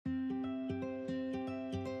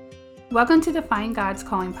Welcome to the Find God's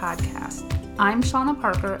Calling podcast. I'm Shauna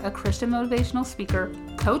Parker, a Christian motivational speaker,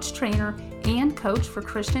 coach trainer, and coach for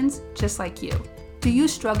Christians just like you. Do you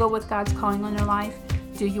struggle with God's calling on your life?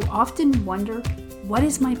 Do you often wonder, what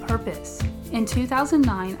is my purpose? In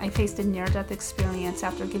 2009, I faced a near-death experience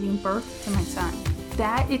after giving birth to my son.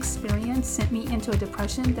 That experience sent me into a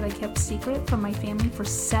depression that I kept secret from my family for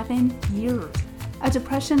 7 years. A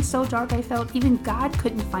depression so dark I felt even God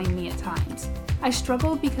couldn't find me at times. I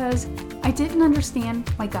struggled because I didn't understand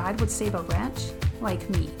why God would save a wretch like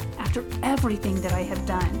me after everything that I had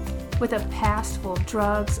done, with a past full of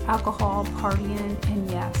drugs, alcohol, partying, and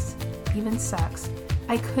yes, even sex.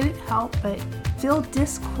 I couldn't help but feel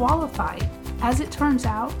disqualified. As it turns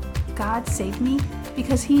out, God saved me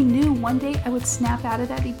because He knew one day I would snap out of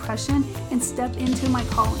that depression and step into my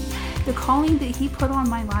calling, the calling that He put on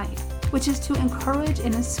my life, which is to encourage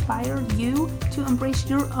and inspire you to embrace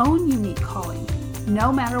your own unique calling.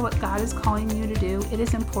 No matter what God is calling you to do, it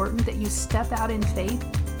is important that you step out in faith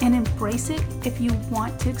and embrace it if you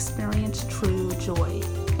want to experience true joy.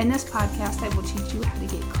 In this podcast, I will teach you how to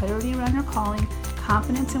get clarity around your calling,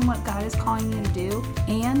 confidence in what God is calling you to do,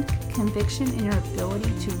 and conviction in your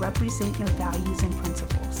ability to represent your values and principles.